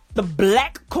in the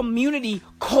black community,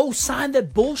 co-sign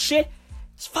that bullshit,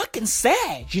 it's fucking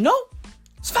sad, you know?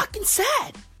 It's fucking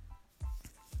sad.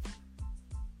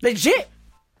 Legit.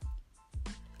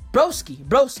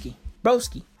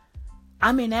 Broski.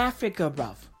 I'm in Africa,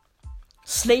 bruv.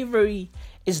 Slavery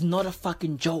is not a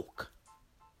fucking joke.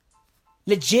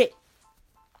 Legit.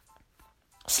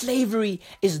 Slavery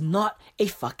is not a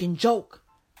fucking joke.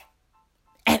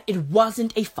 And it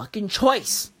wasn't a fucking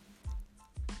choice.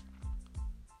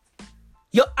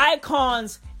 Your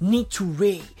icons need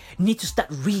to start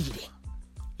reading.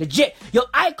 Legit. Your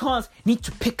icons need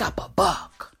to pick up a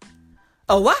buck.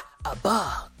 A what? A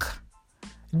buck.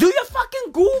 Do your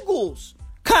fucking Googles,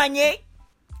 Kanye.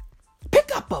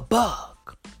 Pick up a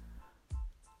buck.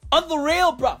 On the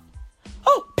rail, bro.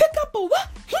 Oh, pick up a what?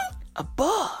 A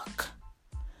buck.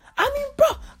 I mean, bro,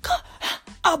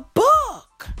 a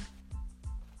buck.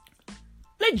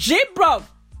 Legit, bro.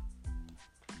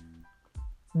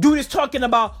 Dude is talking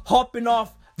about hopping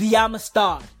off the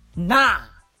Amistad. Nah.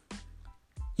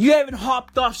 You haven't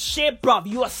hopped off shit, bro.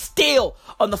 You are still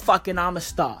on the fucking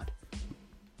Amistad.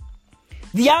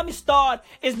 The Amistad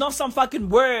is not some fucking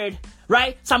word,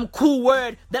 right? Some cool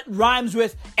word that rhymes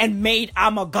with and made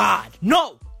I'm a god.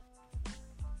 No.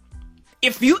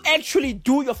 If you actually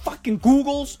do your fucking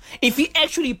Googles, if you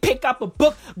actually pick up a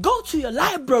book, go to your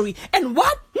library and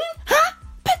what?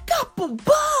 Pick up a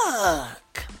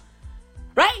book.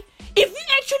 Right? If you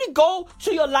actually go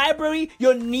to your library,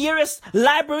 your nearest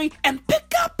library, and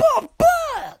pick up a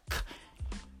book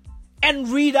and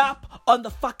read up on the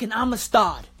fucking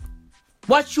Amistad,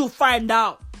 what you'll find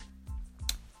out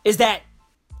is that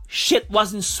shit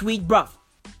wasn't sweet, bruv.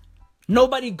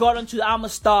 Nobody got onto the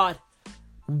Amistad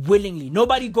willingly.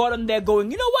 Nobody got on there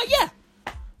going, you know what,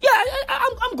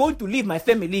 I'm going to leave my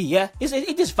family,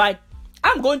 it is fine.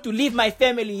 I'm going to leave my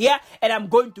family, and I'm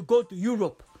going to go to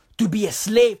Europe to be a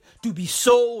slave, to be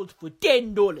sold for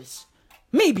 $10,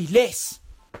 maybe less,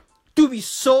 to be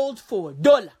sold for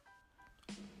 $1.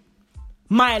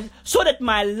 So that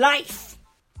my life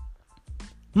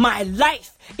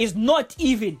is not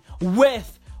even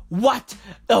worth what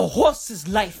a horse's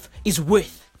life is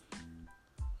worth.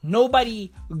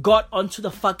 Nobody got onto the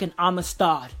fucking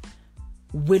Amistad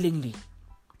willingly.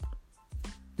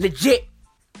 Legit.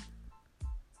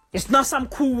 It's not some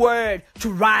cool word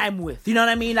to rhyme with. You know what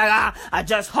I mean? Like, I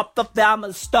just hopped up the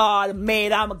Amistad,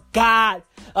 made I'm a god.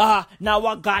 Now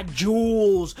I got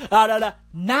jewels.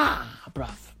 Nah,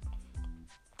 bruv.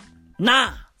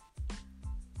 Nah.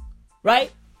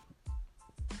 Right?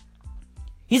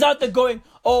 He's out there going,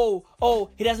 oh,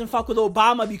 he doesn't fuck with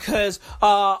Obama because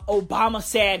Obama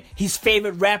said his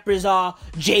favorite rappers are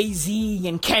Jay-Z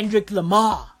and Kendrick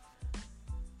Lamar.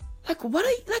 Like,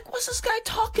 what's this guy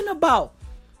talking about?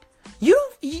 You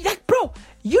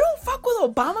don't fuck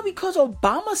with Obama because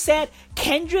Obama said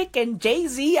Kendrick and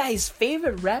Jay-Z are his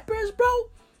favorite rappers, bro?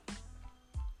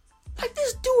 Like,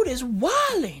 this dude is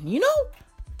wildin', you know?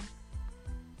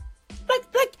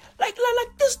 Like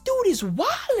this dude is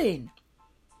wildin'.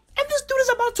 And this dude is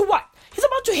about to what? He's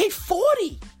about to hit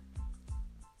 40.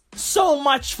 So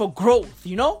much for growth,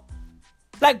 you know?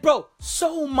 Like, bro,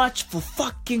 so much for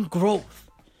fucking growth.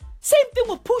 Same thing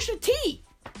with Pusha T.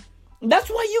 That's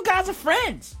why you guys are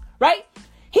friends, right?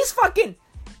 He's fucking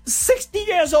 60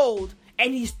 years old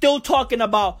and he's still talking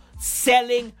about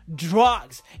selling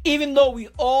drugs. Even though we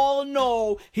all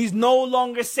know he's no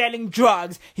longer selling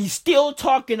drugs, he's still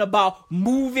talking about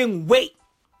moving weight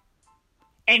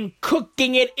and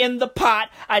cooking it in the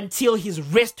pot until his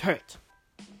wrist hurt.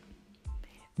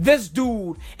 This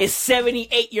dude is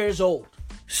 78 years old.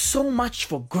 So much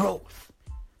for growth.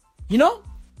 You know?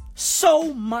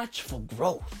 So much for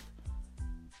growth.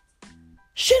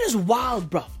 Shit is wild,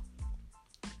 bro.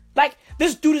 Like,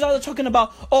 this dude is out there talking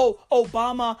about,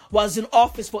 Obama was in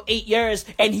office for 8 years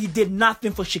and he did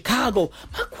nothing for Chicago.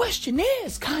 My question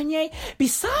is, Kanye,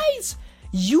 besides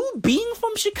you being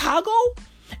from Chicago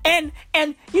and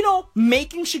you know,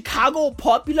 making Chicago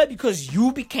popular because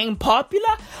you became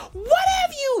popular, what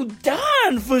have you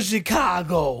done for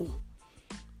Chicago?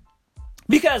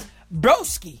 Because,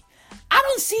 broski, I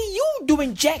don't see you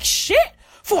doing jack shit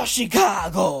for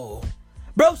Chicago.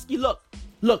 Broski,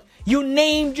 look, you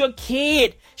named your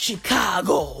kid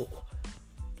Chicago.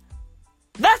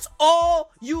 That's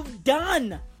all you've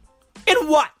done. In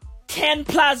what, 10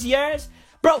 plus years?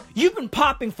 Bro, you've been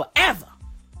popping forever.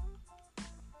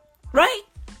 Right?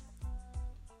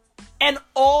 And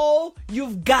all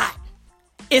you've got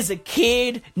is a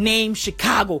kid named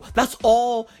Chicago. That's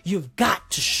all you've got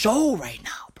to show right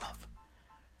now, bro.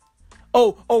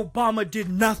 Oh, Obama did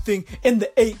nothing in the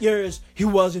 8 years he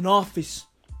was in office.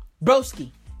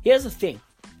 Broski, here's the thing.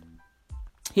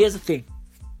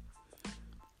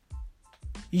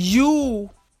 You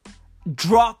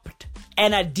dropped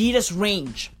an Adidas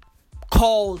range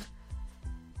called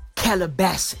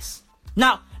Calabasas.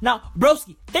 Now,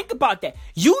 broski, think about that.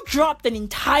 You dropped an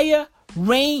entire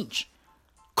range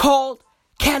called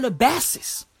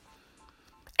Calabasas.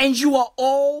 And you are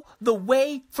all the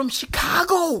way from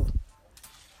Chicago.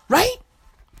 Right?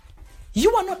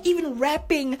 You are not even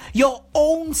rapping your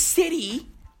own city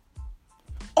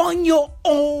on your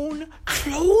own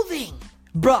clothing,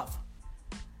 bruv.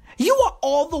 You are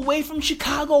all the way from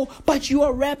Chicago, but you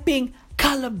are repping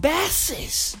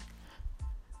Calabasas.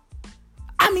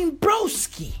 I mean,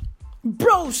 broski.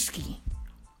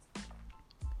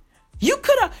 You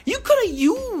could have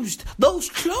used those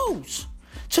clothes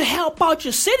to help out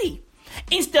your city.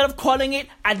 Instead of calling it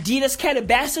Adidas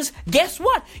Calabasas, guess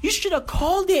what? You should have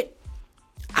called it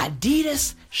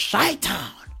Adidas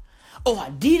Chi-Town, or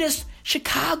Adidas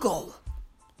Chicago,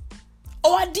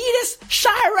 or Adidas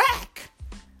Chirac.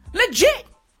 Legit.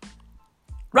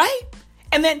 Right?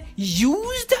 And then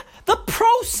used the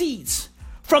proceeds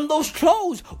from those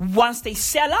clothes once they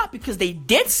sell out, because they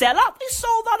did sell out. They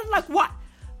sold out in like what?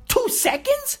 2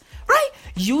 seconds? Right?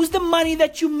 Use the money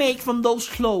that you make from those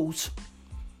clothes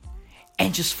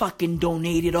and just fucking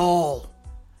donate it all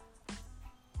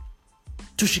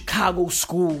to Chicago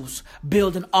schools.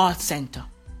 Build an art center.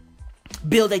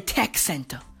 Build a tech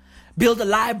center. Build a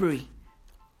library.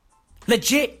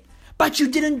 Legit. But you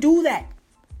didn't do that.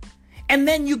 And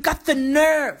then you got the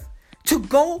nerve to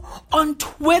go on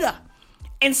Twitter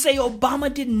and say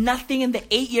Obama did nothing in the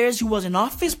 8 years he was in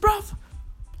office, bruv.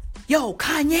 Yo,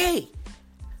 Kanye,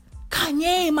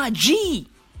 my G.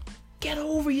 Get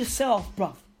over yourself,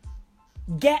 bruv.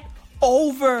 Get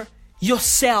over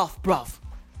yourself, bruv.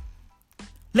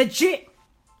 Legit.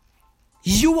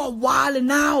 You are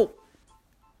wilding out.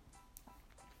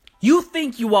 You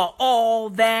think you are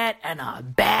all that and a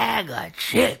bag of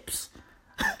chips.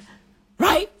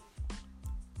 Right?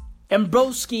 And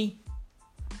broski,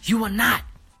 you are not.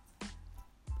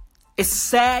 It's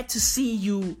sad to see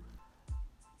you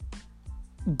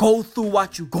go through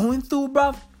what you're going through,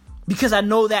 bruv. Because I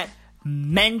know that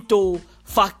mental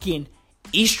fucking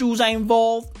issues are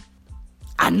involved.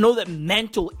 I know that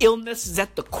mental illness is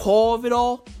at the core of it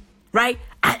all. Right?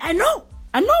 I know,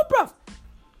 bruv.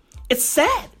 It's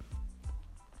sad.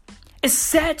 It's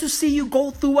sad to see you go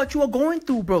through what you are going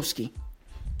through, broski.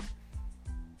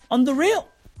 On the real.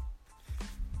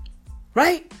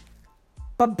 Right?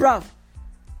 But bruv,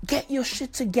 get your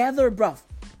shit together, bruv.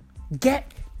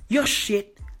 Get your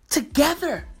shit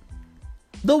together.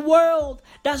 The world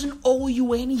doesn't owe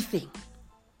you anything.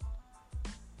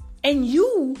 And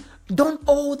you don't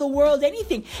owe the world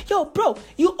anything. Yo, bro,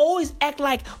 you always act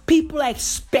like people are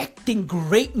expecting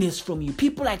greatness from you.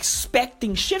 People are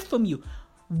expecting shit from you.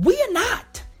 We are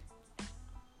not.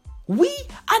 We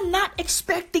are not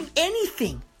expecting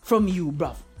anything from you,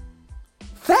 bruv.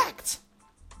 Fact.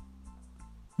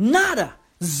 Nada.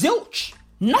 Zilch.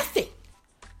 Nothing.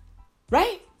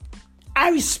 Right?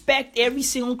 I respect every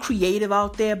single creative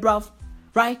out there, bruv.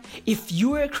 Right? If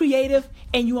you're a creative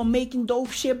and you are making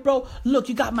dope shit, bro, look,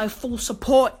 you got my full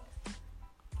support.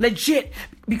 Legit.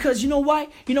 Because you know why?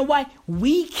 You know why?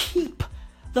 We keep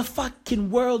the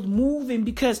fucking world moving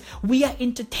because we are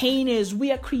entertainers.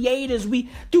 We are creators.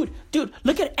 Dude,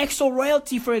 look at EXO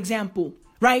Royalty, for example.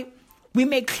 Right? We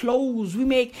make clothes. We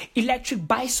make electric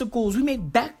bicycles. We make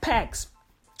backpacks.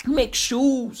 We make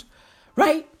shoes.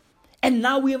 Right? And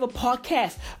now we have a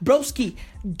podcast. Broski,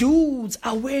 dudes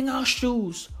are wearing our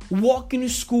shoes, walking to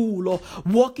school or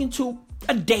walking to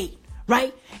a date,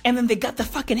 right? And then they got the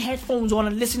fucking headphones on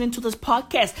and listening to this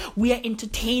podcast. We are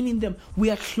entertaining them. We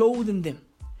are clothing them.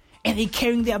 And they're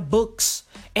carrying their books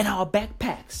and our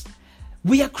backpacks.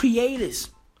 We are creators.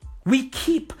 We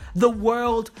keep the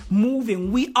world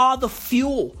moving. We are the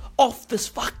fuel of this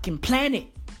fucking planet.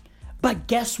 But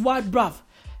guess what, bruv?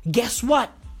 Guess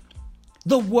what?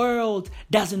 The world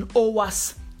doesn't owe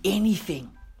us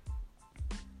anything.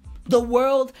 The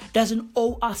world doesn't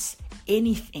owe us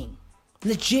anything.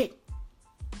 Legit.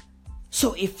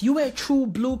 So if you are a true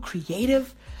blue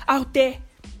creative out there,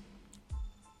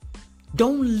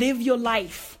 don't live your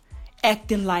life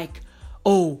acting like,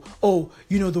 oh,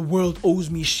 the world owes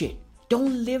me shit.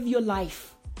 Don't live your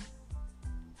life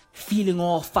feeling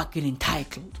all fucking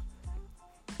entitled.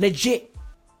 Legit.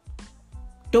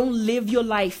 Don't live your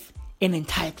life in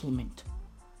entitlement.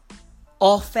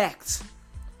 All facts.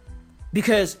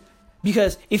 Because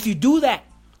if you do that,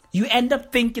 you end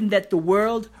up thinking that the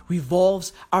world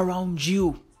revolves around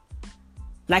you.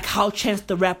 Like how Chance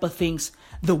the Rapper thinks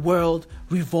the world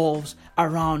revolves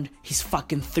around his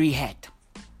fucking 3-head.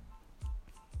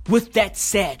 With that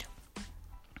said,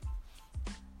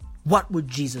 what would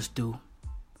Jesus do?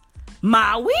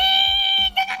 Maui!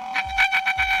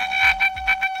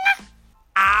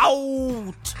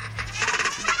 Out!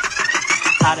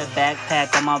 Got a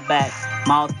backpack on my back.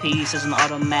 Mouthpiece is an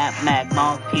automatic.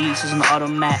 Mouthpiece is an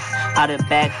automatic. Got a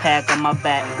backpack on my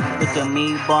back. Look at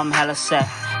me, boy, I'm hella set.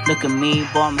 Look at me,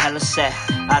 boy, I'm hella set.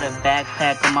 Got a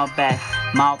backpack on my back.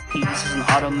 Mouthpiece is an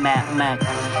automatic.